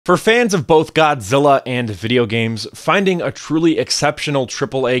For fans of both Godzilla and video games, finding a truly exceptional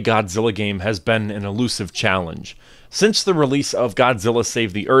AAA Godzilla game has been an elusive challenge. Since the release of Godzilla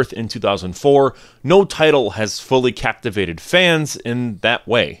Save the Earth in 2004, no title has fully captivated fans in that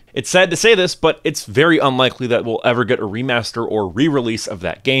way. It's sad to say this, but it's very unlikely that we'll ever get a remaster or re-release of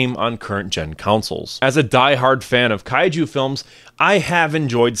that game on current-gen consoles. As a die-hard fan of Kaiju films, I have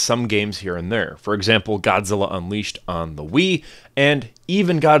enjoyed some games here and there. For example, Godzilla Unleashed on the Wii, and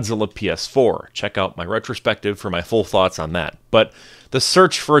even Godzilla PS4. Check out my retrospective for my full thoughts on that. But the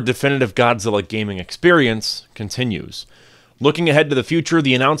search for a definitive Godzilla gaming experience continues. Looking ahead to the future,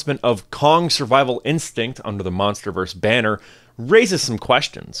 the announcement of Kong Survival Instinct under the MonsterVerse banner raises some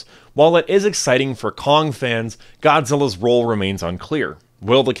questions. While it is exciting for Kong fans, Godzilla's role remains unclear.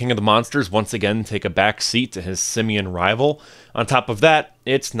 Will the King of the Monsters once again take a back seat to his simian rival? On top of that,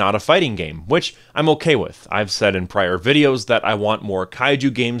 it's not a fighting game, which I'm okay with. I've said in prior videos that I want more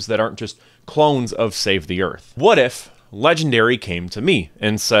Kaiju games that aren't just clones of Save the Earth. What if Legendary came to me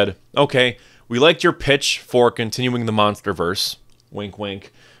and said, okay, we liked your pitch for continuing the MonsterVerse, wink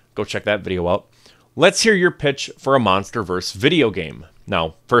wink, go check that video out. Let's hear your pitch for a MonsterVerse video game.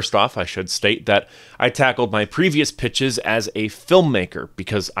 Now, first off, I should state that I tackled my previous pitches as a filmmaker,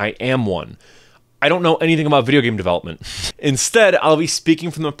 because I am one. I don't know anything about video game development. Instead, I'll be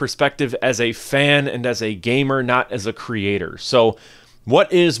speaking from the perspective as a fan and as a gamer, not as a creator. So,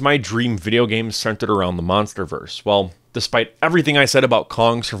 what is my dream video game centered around the MonsterVerse? Well, despite everything I said about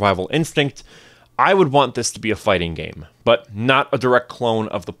Kong Survival Instinct, I would want this to be a fighting game, but not a direct clone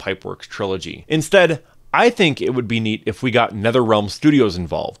of the Pipeworks trilogy. Instead, I think it would be neat if we got NetherRealm Studios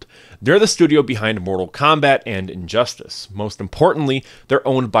involved. They're the studio behind Mortal Kombat and Injustice. Most importantly, they're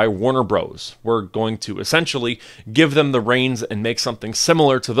owned by Warner Bros. We're going to essentially give them the reins and make something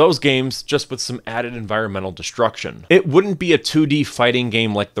similar to those games, just with some added environmental destruction. It wouldn't be a 2D fighting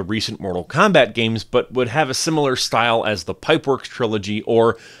game like the recent Mortal Kombat games, but would have a similar style as the Pipeworks trilogy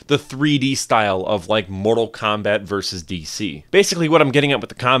or the 3D style of like Mortal Kombat versus DC. Basically what I'm getting at with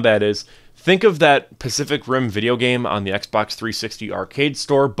the combat is, think of that Pacific Rim video game on the Xbox 360 arcade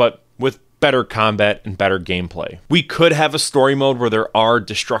store, but with better combat and better gameplay. We could have a story mode where there are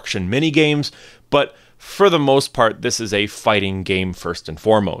destruction minigames, but for the most part, this is a fighting game first and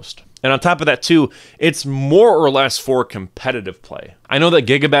foremost. And on top of that too, it's more or less for competitive play. I know that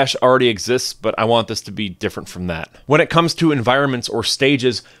Gigabash already exists, but I want this to be different from that. When it comes to environments or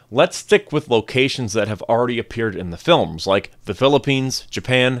stages, let's stick with locations that have already appeared in the films, like the Philippines,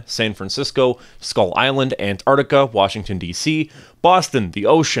 Japan, San Francisco, Skull Island, Antarctica, Washington DC, Boston, the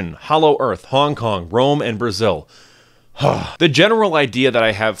ocean, Hollow Earth, Hong Kong, Rome, and Brazil. The general idea that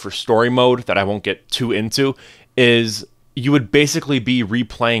I have for story mode, that I won't get too into, is you would basically be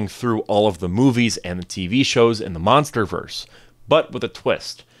replaying through all of the movies and the TV shows in the MonsterVerse, but with a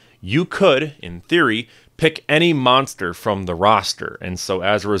twist. You could, in theory, pick any monster from the roster, and so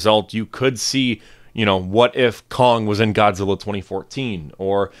as a result, you could see, what if Kong was in Godzilla 2014,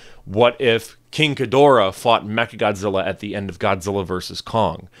 or what if King Ghidorah fought Mechagodzilla at the end of Godzilla vs.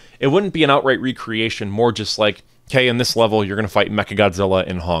 Kong. It wouldn't be an outright recreation, more just like, okay, in this level, you're going to fight Mechagodzilla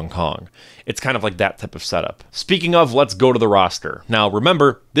in Hong Kong. It's kind of like that type of setup. Speaking of, let's go to the roster. Now,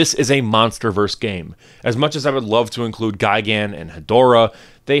 remember, this is a MonsterVerse game. As much as I would love to include Gigan and Hedorah,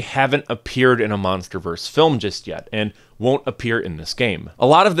 they haven't appeared in a MonsterVerse film just yet, and won't appear in this game. A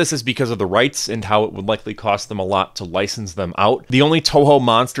lot of this is because of the rights and how it would likely cost them a lot to license them out. The only Toho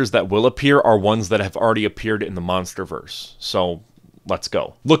monsters that will appear are ones that have already appeared in the MonsterVerse. So, let's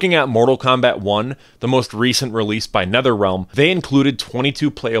go. Looking at Mortal Kombat 1, the most recent release by NetherRealm, they included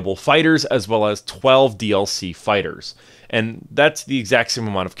 22 playable fighters as well as 12 DLC fighters. And that's the exact same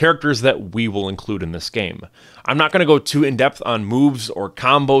amount of characters that we will include in this game. I'm not going to go too in-depth on moves or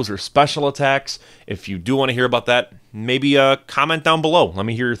combos or special attacks. If you do want to hear about that, maybe comment down below. Let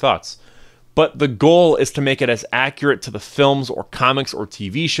me hear your thoughts. But the goal is to make it as accurate to the films or comics or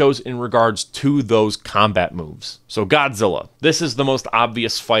TV shows in regards to those combat moves. So Godzilla, this is the most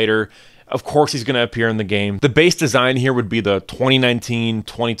obvious fighter. Of course he's going to appear in the game. The base design here would be the 2019,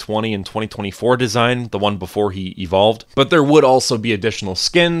 2020, and 2024 design, the one before he evolved. But there would also be additional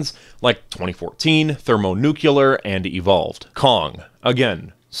skins like 2014, Thermonuclear, and Evolved. Kong,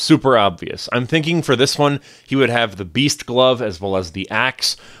 again, super obvious. I'm thinking for this one, he would have the Beast Glove as well as the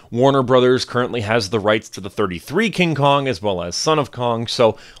Axe. Warner Brothers currently has the rights to the 33 King Kong as well as Son of Kong,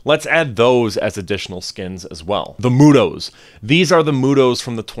 so let's add those as additional skins as well. The Mutos. These are the Mutos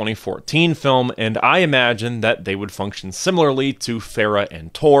from the 2014 film, and I imagine that they would function similarly to Farah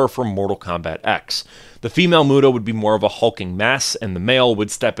and Tor from Mortal Kombat X. The female Muto would be more of a hulking mass, and the male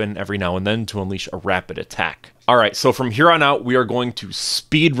would step in every now and then to unleash a rapid attack. Alright, so from here on out, we are going to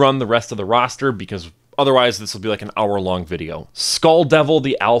speed run the rest of the roster because otherwise this will be like an hour-long video. Skull Devil,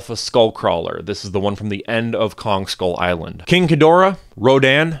 the Alpha Skullcrawler. This is the one from the end of Kong Skull Island. King Ghidorah,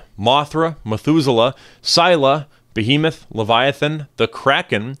 Rodan, Mothra, Methuselah, Scylla, Behemoth, Leviathan, the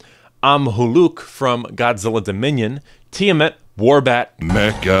Kraken, Amhuluk from Godzilla Dominion, Tiamat, Warbat,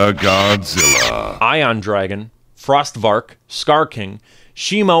 Mecha Godzilla, Ion Dragon, Frostvark, Scar King,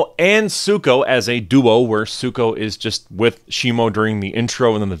 Shimo, and Suko as a duo, where Suko is just with Shimo during the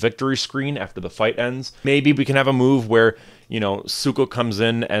intro and then the victory screen after the fight ends. Maybe we can have a move where, you know, Suko comes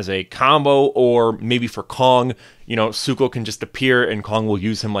in as a combo, or maybe for Kong, you know, Suko can just appear and Kong will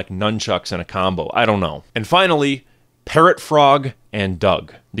use him like nunchucks in a combo. I don't know. And finally, Parrot Frog and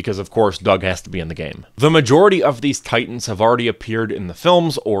Doug, because of course Doug has to be in the game. The majority of these titans have already appeared in the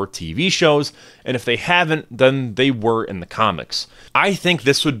films or TV shows, and if they haven't, then they were in the comics. I think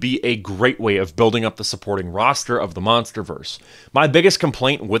this would be a great way of building up the supporting roster of the MonsterVerse. My biggest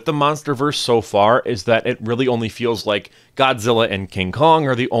complaint with the MonsterVerse so far is that it really only feels like Godzilla and King Kong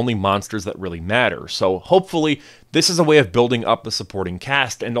are the only monsters that really matter, so hopefully this is a way of building up the supporting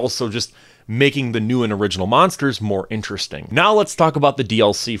cast and also just making the new and original monsters more interesting. Now let's talk about the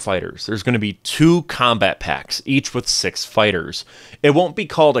DLC fighters. There's going to be 2 combat packs, each with 6 fighters. It won't be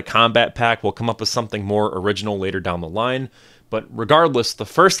called a combat pack, we'll come up with something more original later down the line, but regardless, the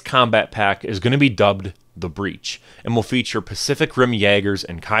first combat pack is going to be dubbed The Breach, and will feature Pacific Rim Jaegers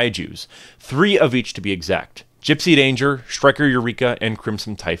and Kaijus, 3 of each to be exact. Gypsy Danger, Striker Eureka, and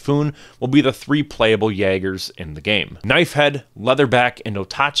Crimson Typhoon will be the 3 playable Jaegers in the game. Knifehead, Leatherback, and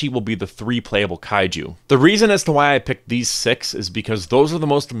Otachi will be the 3 playable Kaiju. The reason as to why I picked these 6 is because those are the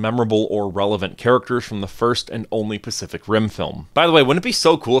most memorable or relevant characters from the first and only Pacific Rim film. By the way, wouldn't it be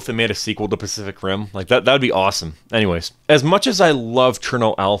so cool if they made a sequel to Pacific Rim? Like, that would be awesome. Anyways, as much as I love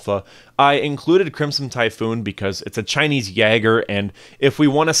Cherno Alpha, I included Crimson Typhoon because it's a Chinese Jaeger, and if we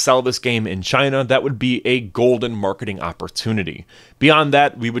want to sell this game in China, that would be a golden marketing opportunity. Beyond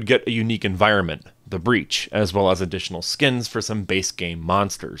that, we would get a unique environment, The Breach, as well as additional skins for some base game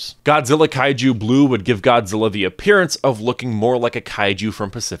monsters. Godzilla Kaiju Blue would give Godzilla the appearance of looking more like a kaiju from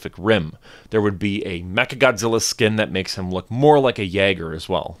Pacific Rim. There would be a Mechagodzilla skin that makes him look more like a Jaeger as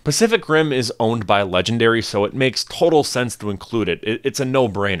well. Pacific Rim is owned by Legendary, so it makes total sense to include it. It's a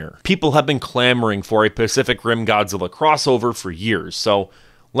no-brainer. People have been clamoring for a Pacific Rim Godzilla crossover for years, so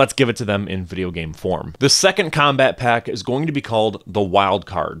let's give it to them in video game form. The second combat pack is going to be called the Wild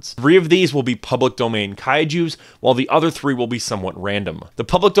Cards. 3 of these will be public domain kaijus, while the other 3 will be somewhat random. The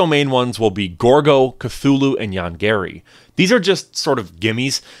public domain ones will be Gorgo, Cthulhu, and Yongary. These are just sort of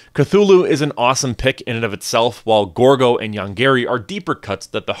gimmies. Cthulhu is an awesome pick in and of itself, while Gorgo and Yongary are deeper cuts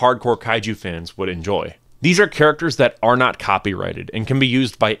that the hardcore kaiju fans would enjoy. These are characters that are not copyrighted and can be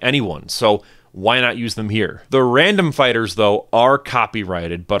used by anyone, so why not use them here? The random fighters, though, are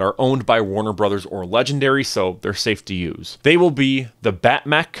copyrighted, but are owned by Warner Brothers or Legendary, so they're safe to use. They will be the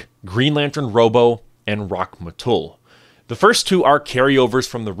Batmech, Green Lantern Robo, and Rock Matul. The first 2 are carryovers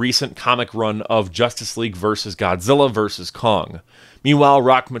from the recent comic run of Justice League vs. Godzilla vs. Kong. Meanwhile,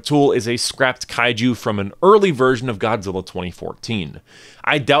 Rock Matul is a scrapped kaiju from an early version of Godzilla 2014.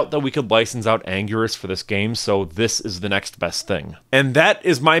 I doubt that we could license out Anguirus for this game, so this is the next best thing. And that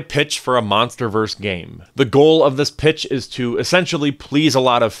is my pitch for a MonsterVerse game. The goal of this pitch is to essentially please a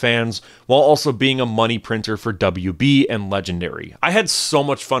lot of fans, while also being a money printer for WB and Legendary. I had so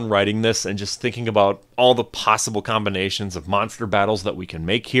much fun writing this and just thinking about all the possible combinations of monster battles that we can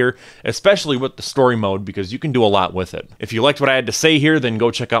make here, especially with the story mode, because you can do a lot with it. If you liked what I had to say here, then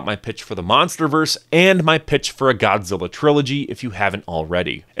go check out my pitch for the MonsterVerse and my pitch for a Godzilla trilogy if you haven't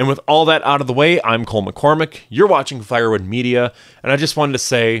already. And with all that out of the way, I'm Cole McCormick, you're watching Firewood Media, and I just wanted to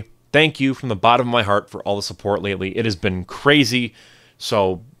say thank you from the bottom of my heart for all the support lately. It has been crazy,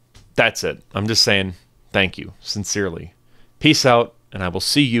 so that's it. I'm just saying thank you, sincerely. Peace out, and I will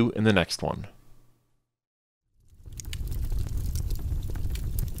see you in the next one.